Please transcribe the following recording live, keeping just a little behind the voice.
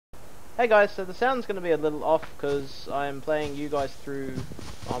Hey guys, so the sound's going to be a little off because I'm playing you guys through,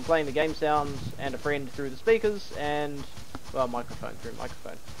 I'm playing the game sounds and a friend through the speakers and, well, microphone through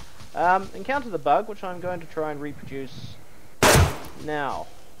microphone. Encountered a bug which I'm going to try and reproduce now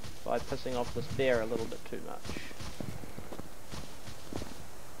by pissing off this bear a little bit too much.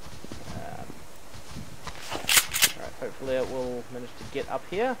 Alright, hopefully it will manage to get up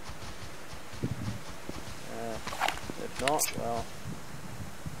here. If not, well...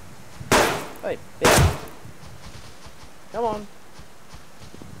 Hey, bear! Come on!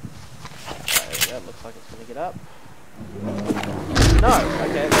 Okay, that looks like it's going to get up. No!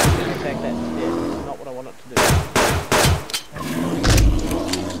 Okay, it's going to attack that instead. That's not what I want it to do.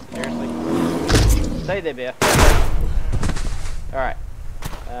 Seriously? Stay there, bear. Alright.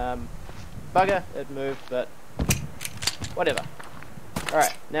 Bugger, it moved, but... whatever.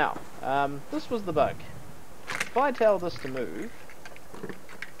 Alright, now, this was the bug. If I tell this to move,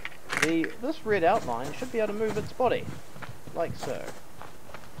 this red outline should be able to move its body, like so.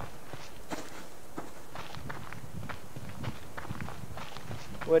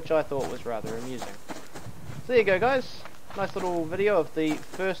 Which I thought was rather amusing. So there you go guys, nice little video of the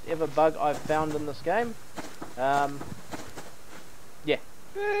first ever bug I've found in this game. Yeah.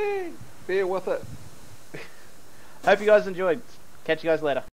 Hey, bear with it. Hope you guys enjoyed. Catch you guys later.